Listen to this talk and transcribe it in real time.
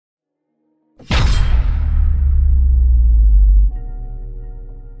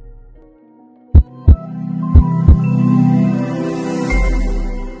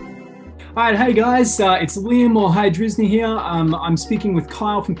All right, hey guys, it's Liam or Hi Drisney here. I'm speaking with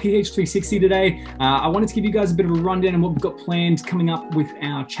Kyle from Ph360 today. I wanted to give you guys a bit of a rundown on what we've got planned coming up with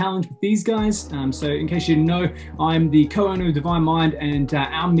our challenge with these guys. So in case you didn't know, I'm the co-owner of Divine Mind, and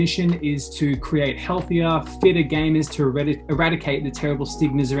our mission is to create healthier, fitter gamers to eradicate the terrible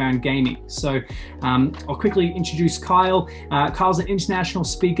stigmas around gaming. So I'll quickly introduce Kyle. Kyle's an international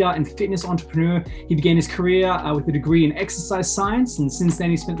speaker and fitness entrepreneur. He began his career with a degree in exercise science, and since then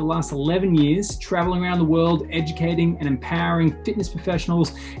he spent the last 11 years traveling around the world, educating and empowering fitness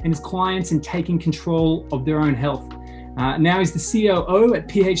professionals and his clients in taking control of their own health. Now he's the COO at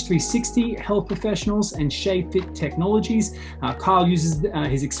Ph360 Health Professionals and ShapeFit Technologies. Kyle uses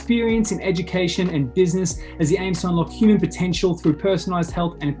his experience in education and business as he aims to unlock human potential through personalized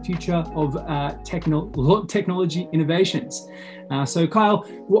health and future of technology innovations. So Kyle,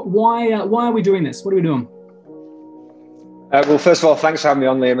 why are we doing this? What are we doing? Well, first of all, thanks for having me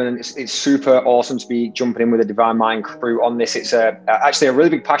on, Liam, and it's super awesome to be jumping in with the Divine Mind crew on this. It's actually a really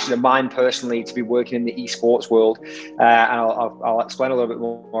big passion of mine personally to be working in the esports world, and I'll explain a little bit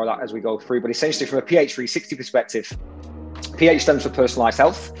more of that as we go through. But essentially, from a Ph360 perspective, PH stands for personalized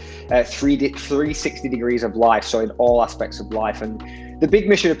health, 360 degrees of life, so in all aspects of life. And the big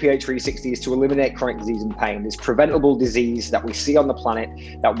mission of Ph360 is to eliminate chronic disease and pain. There's preventable disease that we see on the planet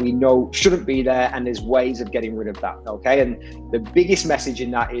that we know shouldn't be there, and there's ways of getting rid of that, okay? And the biggest message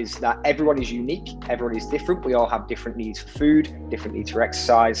in that is that everyone is unique, everyone is different. We all have different needs for food, different needs for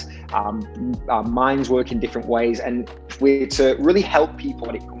exercise, our minds work in different ways. And if we're to really help people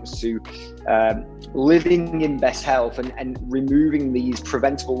when it comes to living in best health and removing these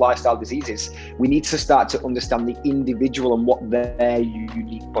preventable lifestyle diseases, we need to start to understand the individual and what their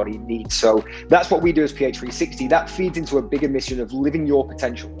unique body needs. So that's what we do as Ph360. That feeds into a bigger mission of living your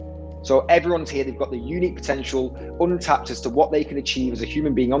potential. So everyone's here, they've got the unique potential, untapped as to what they can achieve as a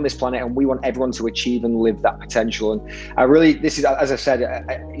human being on this planet, and we want everyone to achieve and live that potential. And this is, as I said,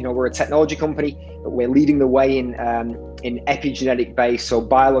 we're a technology company, but we're leading the way in epigenetic-based, so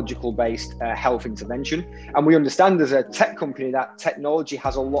biological-based health intervention. And we understand as a tech company that technology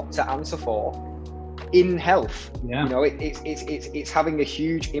has a lot to answer for in health. Yeah. You know, it's having a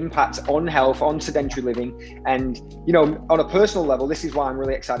huge impact on health, on sedentary living. And, you know, on a personal level, this is why I'm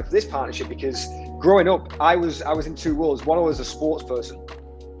really excited for this partnership, because growing up, I was in two worlds. One, I was a sports person,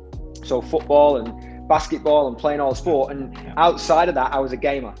 so football and basketball and playing all sport. And outside of that, I was a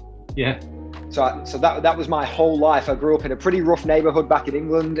gamer. Yeah. So that was my whole life. I grew up in a pretty rough neighborhood back in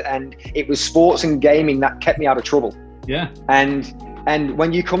England, and it was sports and gaming that kept me out of trouble. Yeah. And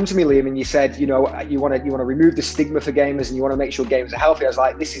when you come to me, Liam, and you said, you know, you want to remove the stigma for gamers and you want to make sure gamers are healthy, I was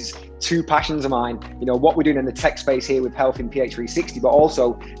like, this is two passions of mine. You know, what we're doing in the tech space here with health in Ph360, but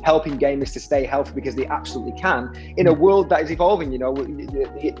also helping gamers to stay healthy because they absolutely can in a world that is evolving. You know,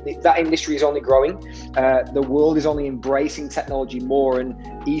 that industry is only growing. The world is only embracing technology more, and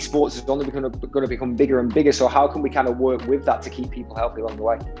esports is only going to become bigger and bigger. So how can we kind of work with that to keep people healthy along the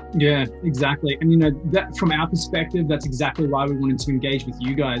way? Yeah, exactly. And, you know, that from our perspective, that's exactly why we wanted to engage with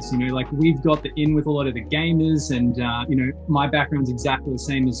you guys. You know, like, we've got the in with a lot of the gamers, and you know, my background's exactly the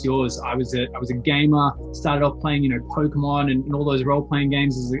same as yours. I was a gamer, started off playing, you know, Pokemon and all those role-playing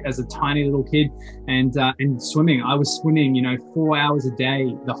games as a tiny little kid, and swimming. I was swimming, you know, 4 hours a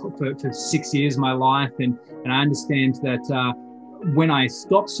day for 6 years of my life, and I understand that when I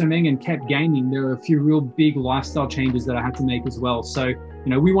stopped swimming and kept gaming, there were a few real big lifestyle changes that I had to make as well. So, you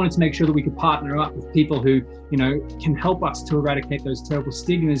know, we wanted to make sure that we could partner up with people who, you know, can help us to eradicate those terrible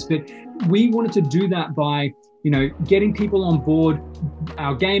stigmas. But we wanted to do that by, you know, getting people on board,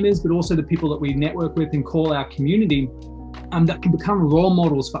 our gamers, but also the people that we network with and call our community, that can become role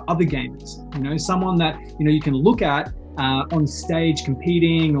models for other gamers. You know, someone that, you know, you can look at on stage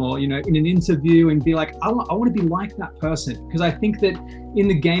competing, or, you know, in an interview, and be like, I want to be like that person. Because I think that in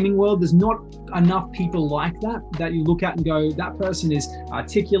the gaming world, there's not enough people like that you look at and go, that person is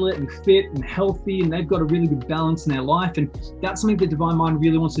articulate and fit and healthy, and they've got a really good balance in their life. And that's something that Divine Mind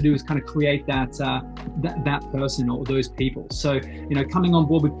really wants to do, is kind of create that person or those people. So, you know, coming on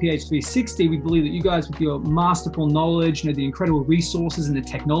board with Ph360, we believe that you guys, with your masterful knowledge, you know, the incredible resources and the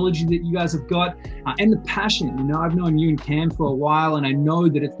technology that you guys have got, and the passion. You know, I've known you and Cam for a while, and I know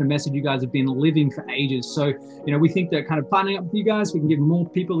that it's the message you guys have been living for ages. So, you know, we think that kind of partnering up with you guys, we can give more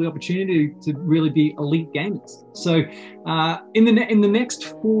people the opportunity to really be elite gamers. So in the next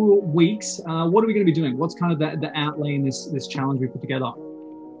 4 weeks, what are we going to be doing? What's kind of the outlay in this challenge we put together?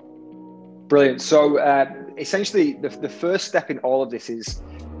 Brilliant. So essentially, the first step in all of this is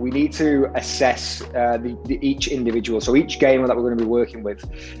we need to assess each individual. So each gamer that we're going to be working with,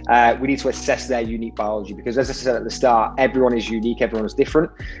 we need to assess their unique biology, because as I said at the start, everyone is unique, everyone is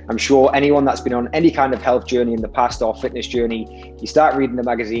different. I'm sure anyone that's been on any kind of health journey in the past or fitness journey, you start reading the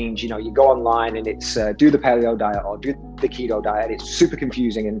magazines, you know, you go online and it's do the paleo diet or do the keto diet. It's super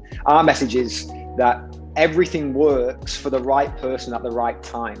confusing. And our message is that everything works for the right person at the right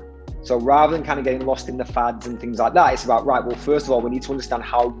time. So rather than kind of getting lost in the fads and things like that, it's about, right, well, first of all, we need to understand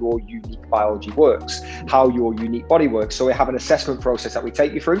how your unique biology works, how your unique body works. So we have an assessment process that we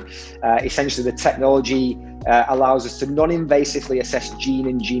take you through. Essentially, the technology allows us to non-invasively assess gene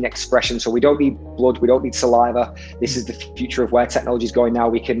and gene expression. So we don't need blood, we don't need saliva. This is the future of where technology is going now.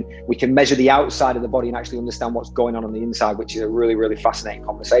 We can measure the outside of the body and actually understand what's going on the inside, which is a really, really fascinating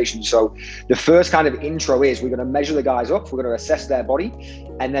conversation. So the first kind of intro is we're going to measure the guys up, we're going to assess their body,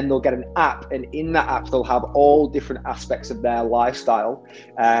 and then they'll get an app, and in that app they'll have all different aspects of their lifestyle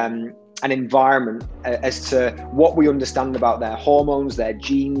and environment as to what we understand about their hormones, their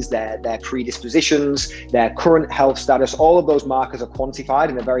genes, their predispositions, their current health status. All of those markers are quantified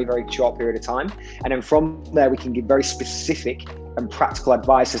in a very, very short period of time. And then from there, we can give very specific and practical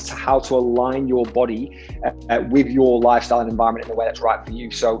advice as to how to align your body with your lifestyle and environment in the way that's right for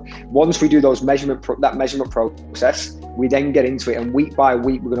you. So once we do those measurement process, we then get into it, and week by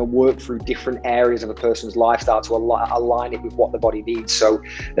week, we're going to work through different areas of a person's lifestyle to align it with what the body needs. So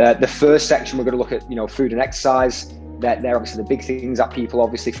the first section, we're going to look at, you know, food and exercise. They're obviously the big things that people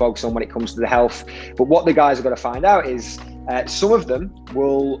obviously focus on when it comes to the health. But what the guys are going to find out is some of them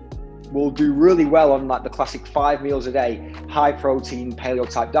will do really well on like the classic 5 meals a day, high protein paleo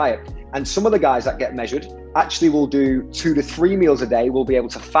type diet. And some of the guys that get measured actually will do 2 to 3 meals a day. We'll be able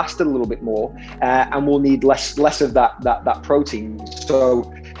to fast a little bit more, and we'll need less of that protein.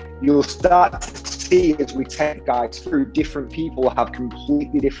 So you'll start to see, as we take guys through, different people have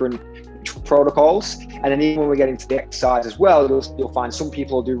completely different protocols. And then even when we get into the exercise as well, you'll find some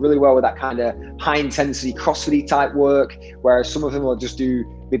people will do really well with that kind of high intensity CrossFit type work, whereas some of them will just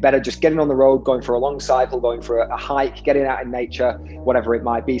be better just getting on the road, going for a long cycle, going for a hike, getting out in nature, whatever it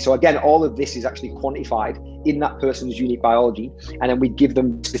might be. So again, all of this is actually quantified in that person's unique biology, and then we give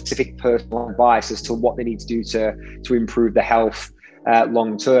them specific personal advice as to what they need to do to improve their health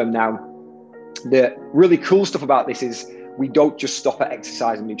long term. Now, the really cool stuff about this is we don't just stop at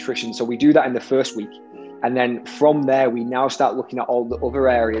exercise and nutrition. So we do that in the first week. And then from there, we now start looking at all the other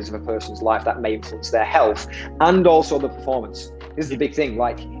areas of a person's life that may influence their health and also the performance. This is the big thing.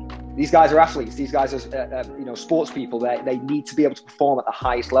 Like, these guys are athletes. These guys are, sports people. They need to be able to perform at the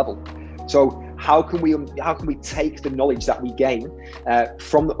highest level. So how can we take the knowledge that we gain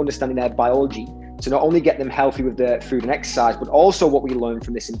from understanding their biology to not only get them healthy with their food and exercise, but also what we learn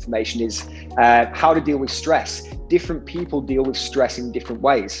from this information is how to deal with stress. Different people deal with stress in different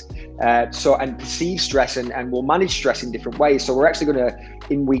ways. And perceive stress and will manage stress in different ways. So we're actually going to,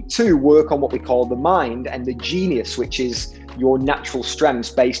 in week 2, work on what we call the mind and the genius, which is your natural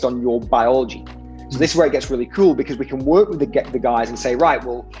strengths based on your biology. So this is where it gets really cool, because we can work with the guys and say, right,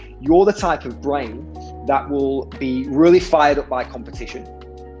 well, you're the type of brain that will be really fired up by competition.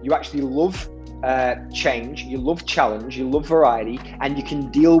 You actually love change, you love challenge, you love variety, and you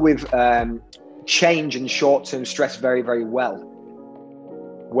can deal with change and short-term stress very, very well.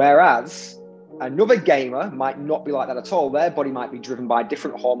 Whereas another gamer might not be like that at all. Their body might be driven by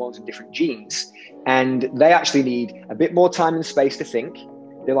different hormones and different genes, and they actually need a bit more time and space to think.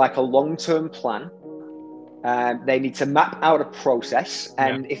 They like a long-term plan. They need to map out a process,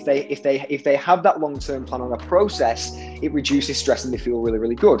 and if they have that long-term plan on a process, it reduces stress and they feel really,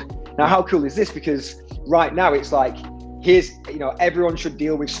 really good. Now, how cool is this? Because right now it's like, everyone should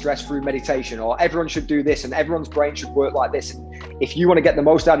deal with stress through meditation, or everyone should do this, and everyone's brain should work like this. And if you want to get the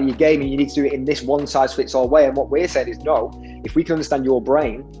most out of your game, you need to do it in this one-size-fits-all way. And what we're saying is, no, if we can understand your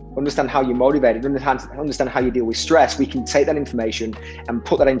brain, understand how you're motivated, understand how you deal with stress, we can take that information and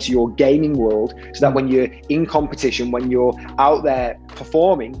put that into your gaming world, so that when you're in competition, when you're out there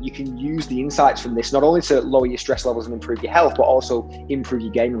performing, you can use the insights from this not only to lower your stress levels and improve your health, but also improve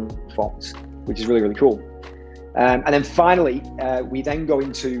your gaming performance, which is really, really cool. And then finally, we then go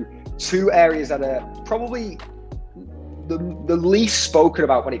into 2 areas that are probably the least spoken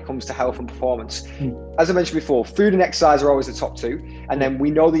about when it comes to health and performance. As I mentioned before, food and exercise are always the top 2. And then we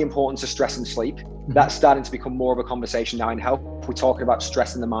know the importance of stress and sleep. That's starting to become more of a conversation now in health. We're talking about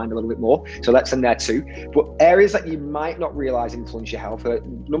stress in the mind a little bit more. So that's in there too. But areas that you might not realize influence your health.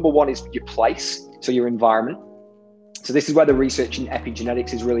 Number 1 is your place, so your environment. So this is where the research in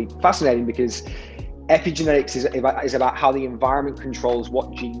epigenetics is really fascinating, because epigenetics is about how the environment controls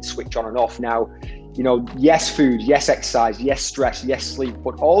what genes switch on and off. Now, You know, yes, food, yes, exercise, yes, stress, yes, sleep,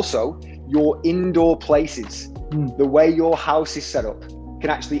 but also your indoor places, the way your house is set up can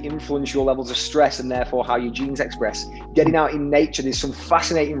actually influence your levels of stress and therefore how your genes express. Getting out in nature, there's some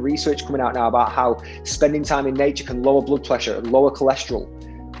fascinating research coming out now about how spending time in nature can lower blood pressure, lower cholesterol,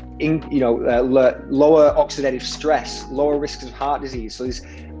 lower oxidative stress, lower risks of heart disease. So there's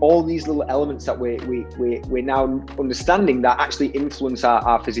all these little elements that we're now understanding that actually influence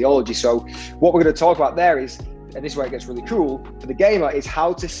our physiology. So what we're going to talk about there is, and this is where it gets really cool for the gamer, is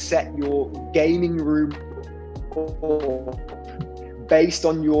how to set your gaming room based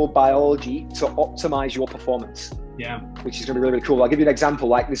on your biology to optimize your performance. Yeah. Which is going to be really, really cool. I'll give you an example.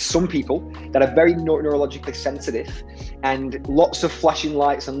 Like, there's some people that are very neurologically sensitive, and lots of flashing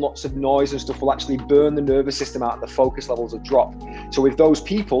lights and lots of noise and stuff will actually burn the nervous system out and the focus levels will drop. So with those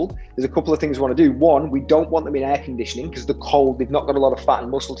people, there's a couple of things we want to do. One, we don't want them in air conditioning because the cold, they've not got a lot of fat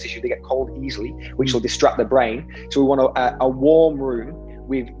and muscle tissue. They get cold easily, which will distract the brain. So we want a warm room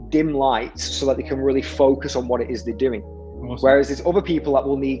with dim lights so that they can really focus on what it is they're doing. Awesome. Whereas there's other people that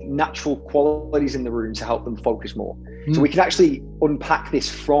will need natural qualities in the room to help them focus more. So we can actually unpack this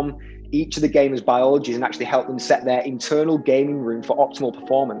from each of the gamers' biologies and actually help them set their internal gaming room for optimal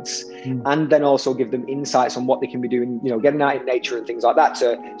performance, and then also give them insights on what they can be doing, you know, getting out in nature and things like that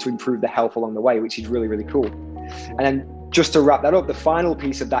to improve their health along the way, which is really, really cool. And then just to wrap that up, the final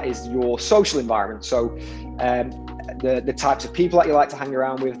piece of that is your social environment. So the types of people that you like to hang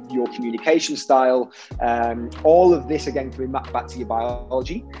around with, your communication style, all of this again can be mapped back to your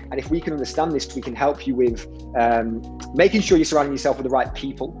biology. And if we can understand this, we can help you with making sure you're surrounding yourself with the right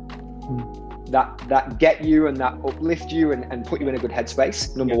people that get you and that uplift you and put you in a good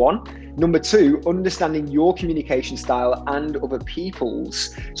headspace, number one. Number two, understanding your communication style and other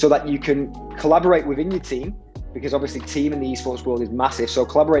people's, so that you can collaborate within your team, because obviously team in the esports world is massive. So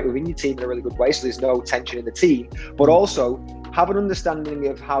collaborate within your team in a really good way so there's no tension in the team, but also have an understanding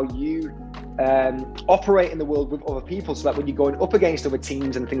of how you operate in the world with other people, so that when you're going up against other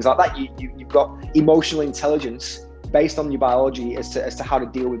teams and things like that, you've got emotional intelligence based on your biology as to how to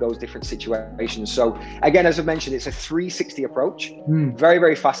deal with those different situations. So again, as I mentioned, it's a 360 approach. Very,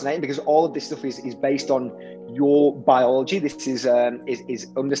 very fascinating, because all of this stuff is based on your biology. This is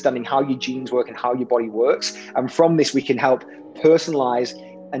understanding how your genes work and how your body works. And from this, we can help personalize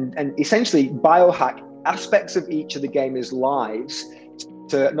and essentially biohack aspects of each of the gamers' lives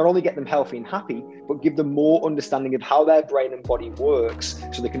to not only get them healthy and happy, but give them more understanding of how their brain and body works,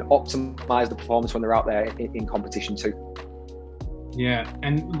 so they can optimize the performance when they're out there in competition too. Yeah,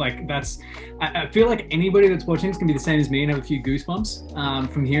 and like I feel like anybody that's watching is gonna be the same as me and have a few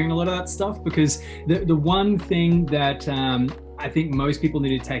goosebumps from hearing a lot of that stuff, because the one thing that I think most people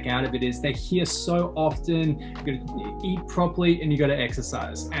need to take out of it is they hear so often, you got to eat properly and you got to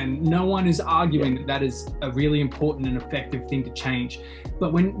exercise. And no one is arguing that that is a really important and effective thing to change.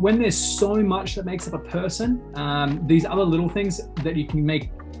 But when there's so much that makes up a person, these other little things that you can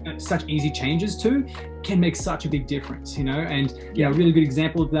make such easy changes to can make such a big difference, you know? And yeah, a really good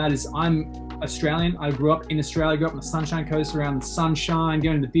example of that is I'm Australian. I grew up in Australia, grew up on the Sunshine Coast, around the sunshine,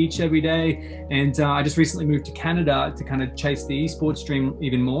 going to the beach every day. And I just recently moved to Canada to kind of chase the esports dream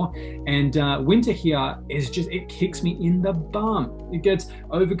even more. And winter here is just, it kicks me in the bum. It gets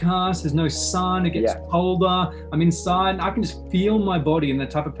overcast, there's no sun, it gets colder. I'm inside and I can just feel my body, and the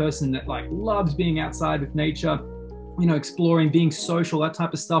type of person that like loves being outside with nature, you know, exploring, being social, that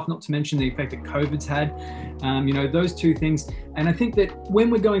type of stuff, not to mention the effect that COVID's had, you know, those two things. And I think that when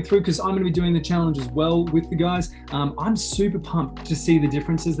we're going through, because I'm going to be doing the challenge as well with the guys, I'm super pumped to see the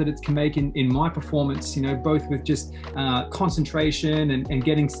differences that it can make in my performance, you know, both with just concentration and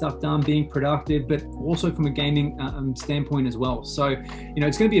getting stuff done, being productive, but also from a gaming standpoint as well. So, you know,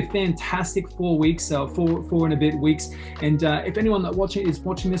 it's going to be a fantastic 4 weeks, four and a bit weeks. And if anyone that is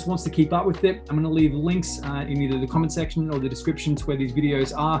watching this wants to keep up with it, I'm going to leave links in either the comment section or the description to where these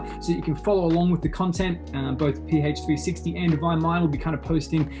videos are, so you can follow along with the content. Both Ph360 and Divine Mind will be kind of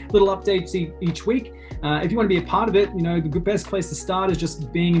posting little updates each week. If you want to be a part of it, you know, the best place to start is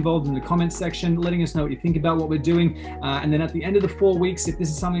just being involved in the comments section, letting us know what you think about what we're doing. And then at the end of the 4 weeks, if this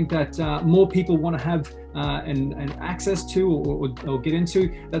is something that more people want to have and access to or get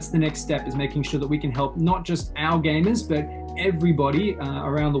into, that's the next step, is making sure that we can help not just our gamers, but everybody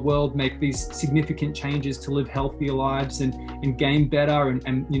around the world make these significant changes to live healthier lives and game better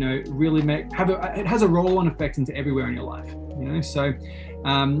and you know, really it has a roll-on effect into everywhere in your life, you know? So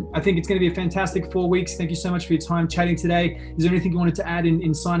I think it's going to be a fantastic 4 weeks. Thank you so much for your time chatting today. Is there anything you wanted to add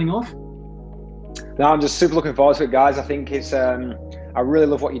in signing off? No, I'm just super looking forward to it, guys. I think it's I really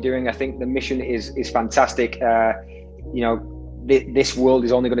love what you're doing. I think the mission is fantastic. You know, this world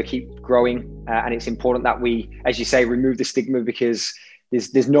is only going to keep growing, and it's important that we, as you say, remove the stigma, because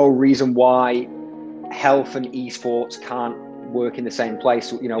there's no reason why health and esports can't work in the same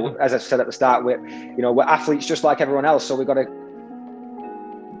place. You know, as I said at the start, we're athletes just like everyone else, so we've got to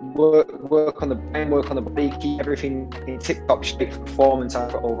work on the brain, work on the body, keep everything in tip-top shape for performance and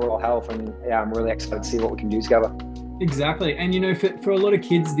for overall health. And yeah, I'm really excited to see what we can do together. Exactly. And, you know, for a lot of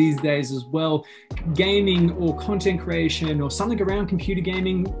kids these days as well, gaming or content creation or something around computer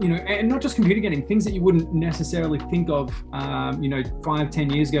gaming, you know, and not just computer gaming, things that you wouldn't necessarily think of, you know,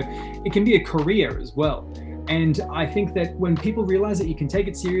 5-10 years ago, it can be a career as well. And I think that when people realize that you can take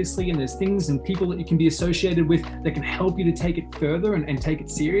it seriously, and there's things and people that you can be associated with that can help you to take it further and take it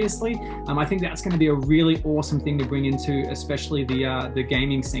seriously, I think that's going to be a really awesome thing to bring into, especially the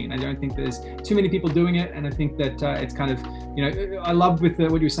gaming scene. I don't think there's too many people doing it, and I think that it's kind of, you know, I loved with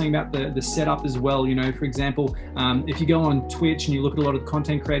what you were saying about the setup as well. You know, for example, if you go on Twitch and you look at a lot of the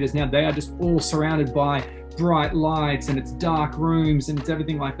content creators now, they are just all surrounded by bright lights, and it's dark rooms, and it's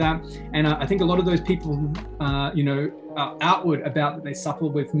everything like that. And I think a lot of those people, you know, are outward about that they suffer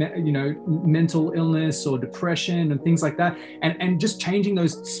with, you know, mental illness or depression and things like that. And just changing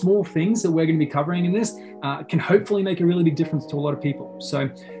those small things that we're going to be covering in this can hopefully make a really big difference to a lot of people. So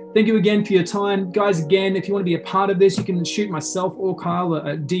thank you again for your time. Guys, again, if you want to be a part of this, you can shoot myself or Kyle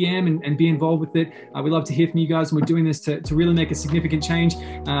a DM and be involved with it. We love to hear from you guys, and we're doing this to really make a significant change.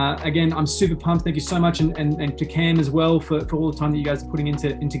 Again, I'm super pumped. Thank you so much, and to Cam as well for all the time that you guys are putting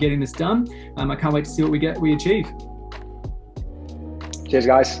into getting this done. I can't wait to see what we achieve. Cheers,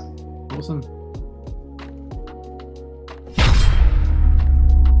 guys. Awesome.